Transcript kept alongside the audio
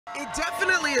It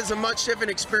definitely is a much different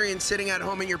experience sitting at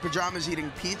home in your pajamas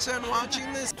eating pizza and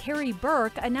watching this. Carrie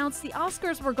Burke announced the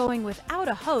Oscars were going without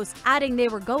a host, adding they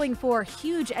were going for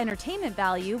huge entertainment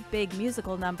value, big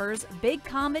musical numbers, big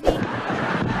comedy.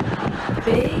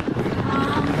 Big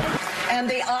comedy. And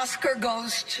the Oscar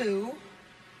goes to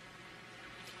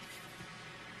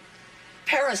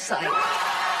Parasite.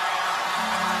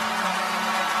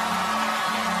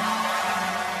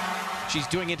 She's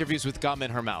doing interviews with gum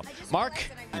in her mouth. Mark?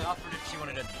 I offered if she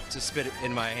wanted to spit it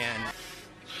in my hand.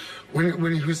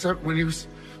 When he was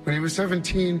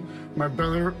 17, my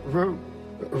brother wrote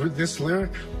this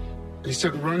lyric. He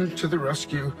said, "Run to the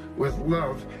rescue with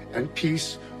love and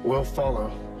peace will follow."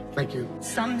 Thank you.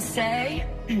 Some say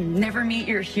never meet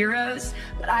your heroes,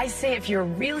 but I say if you're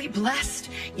really blessed,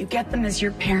 you get them as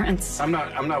your parents. I'm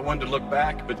not one to look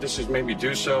back, but this has made me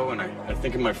do so, and I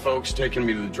think of my folks taking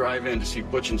me to the drive-in to see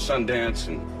Butch and Sundance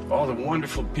and all the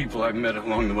wonderful people I've met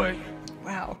along the way.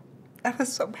 Wow, that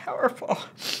was so powerful.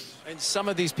 And some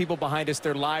of these people behind us,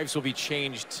 their lives will be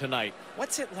changed tonight.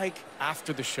 What's it like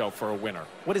after the show for a winner?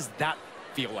 What does that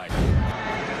feel like?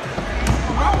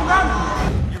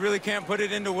 You really can't put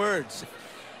it into words.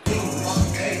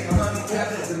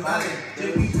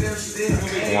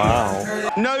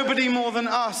 Wow. Nobody more than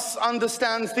us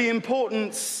understands the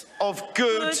importance of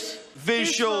good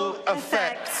visual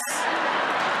effects. How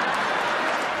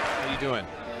are you doing?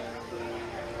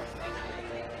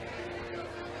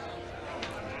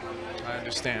 I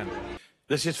understand.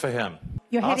 This is for him.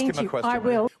 You're Ask heading him a to, question. I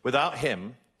will. Without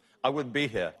him, I wouldn't be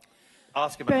here.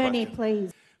 Ask him a Bernie, question.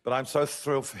 please. But I'm so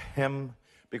thrilled for him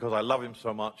because I love him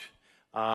so much.